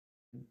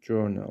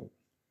Journal.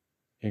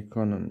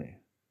 Economy.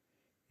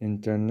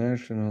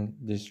 International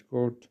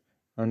discord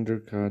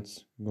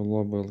undercuts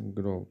global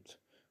growth.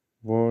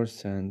 War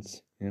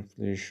sends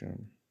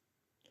inflation.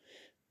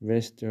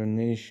 Western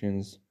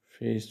nations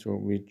face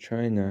off with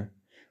China,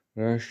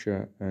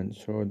 Russia, and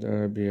Saudi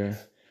Arabia,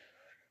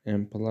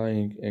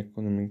 implying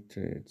economic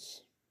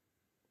threats.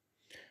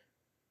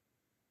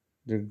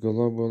 The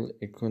global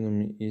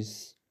economy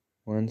is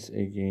once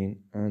again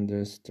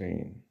under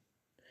strain,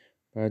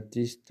 but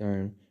this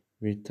time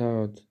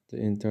without the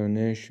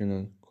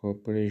international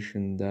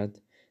cooperation that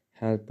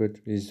helped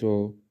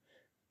resolve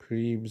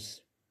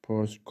previous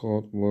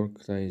post-Cold War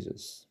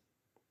crises.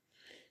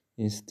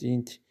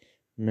 Instead,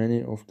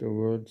 many of the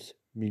world's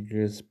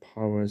biggest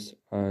powers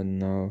are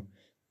now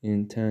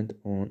intent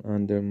on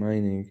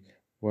undermining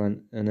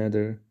one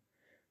another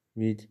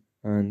with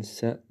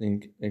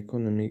unsettling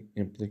economic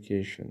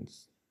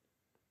implications.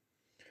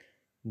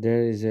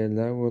 There is a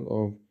level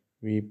of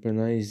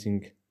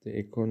weaponizing the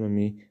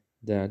economy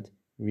that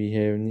we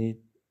have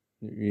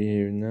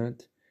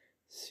not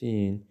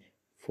seen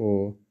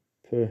for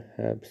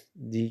perhaps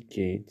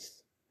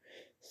decades,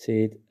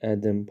 said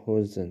Adam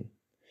Posen,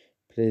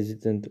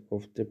 president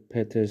of the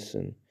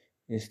Peterson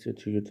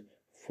Institute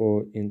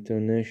for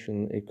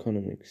International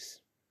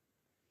Economics.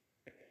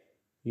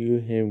 You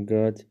have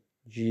got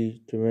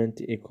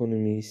G20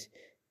 economies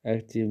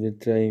actively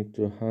trying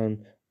to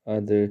harm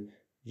other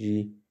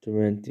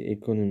G20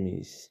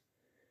 economies.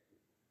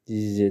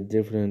 This is a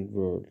different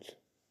world.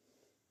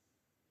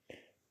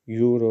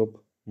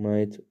 Europe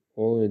might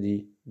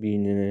already be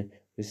in a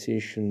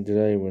recession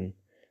driven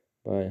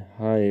by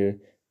higher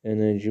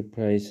energy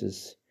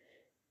prices,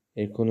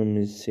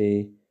 economists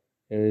say,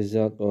 a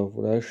result of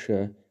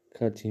Russia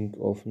cutting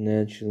off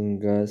natural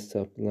gas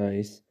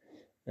supplies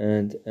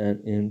and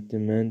an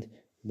imminent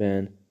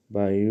ban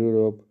by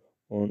Europe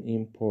on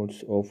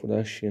imports of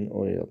Russian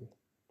oil.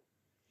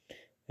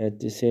 At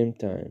the same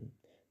time,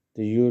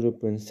 the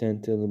European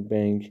Central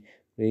Bank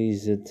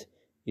raised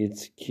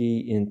its key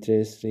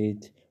interest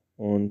rate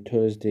on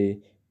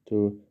Thursday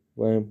to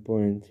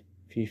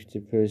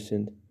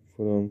 1.50%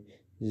 from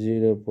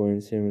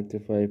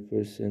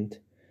 0.75%,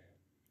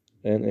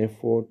 an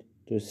effort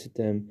to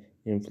stem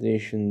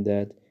inflation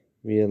that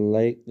will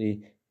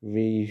likely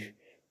weigh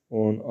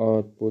on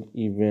output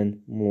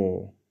even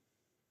more.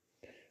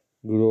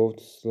 Growth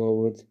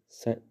slowed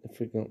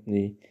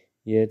significantly,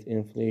 yet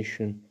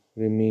inflation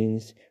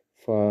remains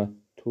far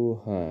too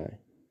high.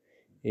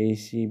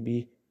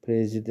 ECB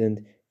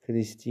President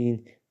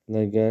Christine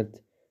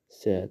Lagarde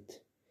said,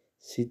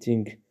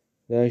 citing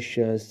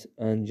Russia's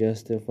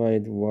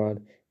unjustified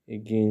war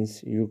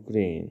against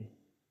Ukraine.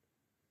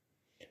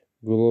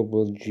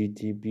 Global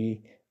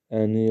GDP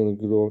annual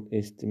growth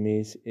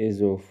estimates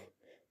as of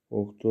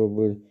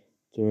October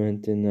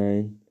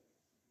 29,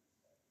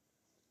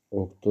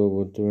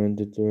 October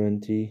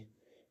 2020,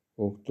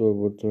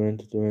 October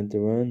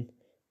 2021,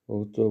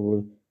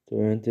 October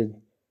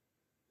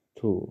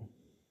 22.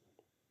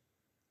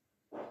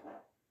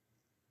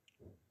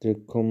 The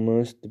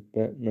Commerce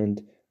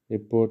Department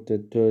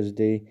reported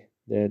Thursday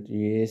that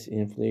U.S.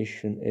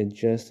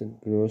 inflation-adjusted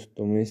gross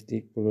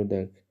domestic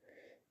product,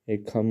 a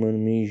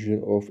common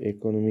measure of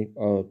economic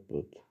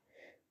output,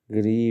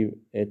 grew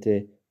at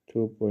a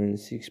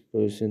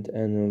 2.6%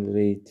 annual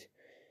rate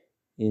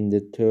in the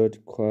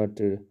third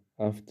quarter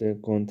after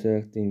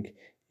contracting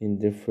in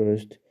the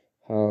first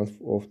half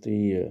of the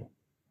year.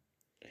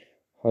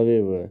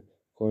 However,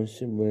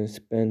 consumer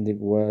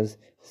spending was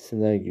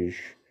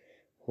sluggish,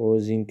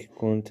 housing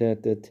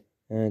contracted,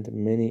 and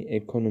many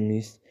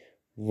economists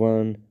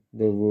warn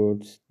the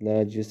world's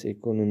largest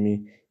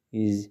economy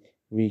is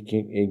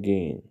weakening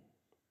again.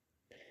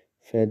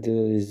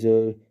 Federal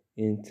Reserve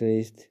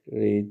interest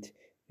rate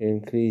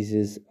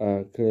increases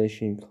are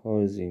crushing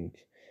housing,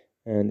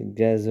 and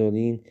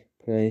gasoline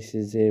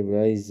prices have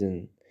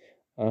risen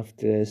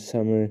after a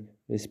summer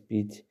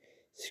respite,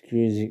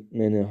 squeezing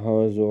many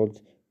household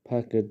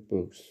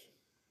pocketbooks.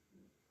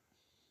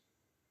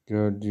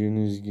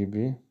 Gördüğünüz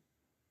gibi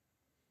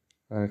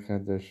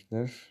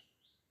arkadaşlar,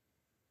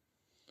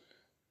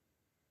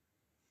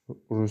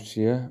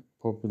 Rusya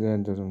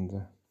popüler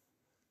durumda.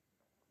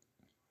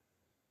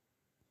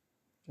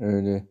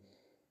 Öyle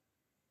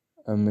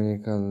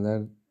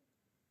Amerikalılar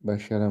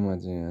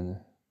başaramadı yani.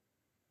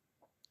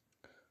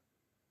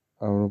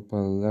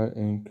 Avrupalılar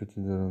en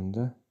kötü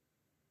durumda.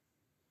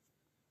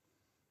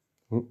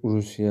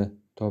 Rusya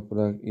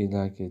toprak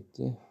ilhak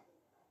etti.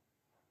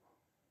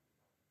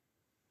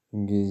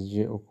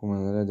 İngilizce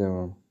okumalara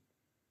devam.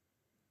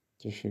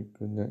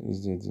 Teşekkürler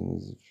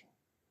izlediğiniz için.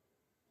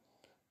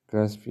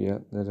 Gaz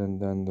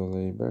fiyatlarından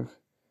dolayı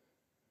bak.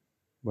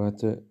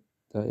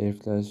 Batı'da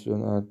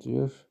enflasyon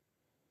artıyor.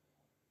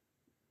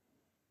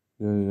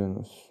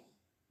 Görüyorsunuz.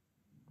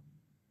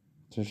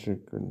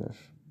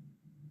 Teşekkürler.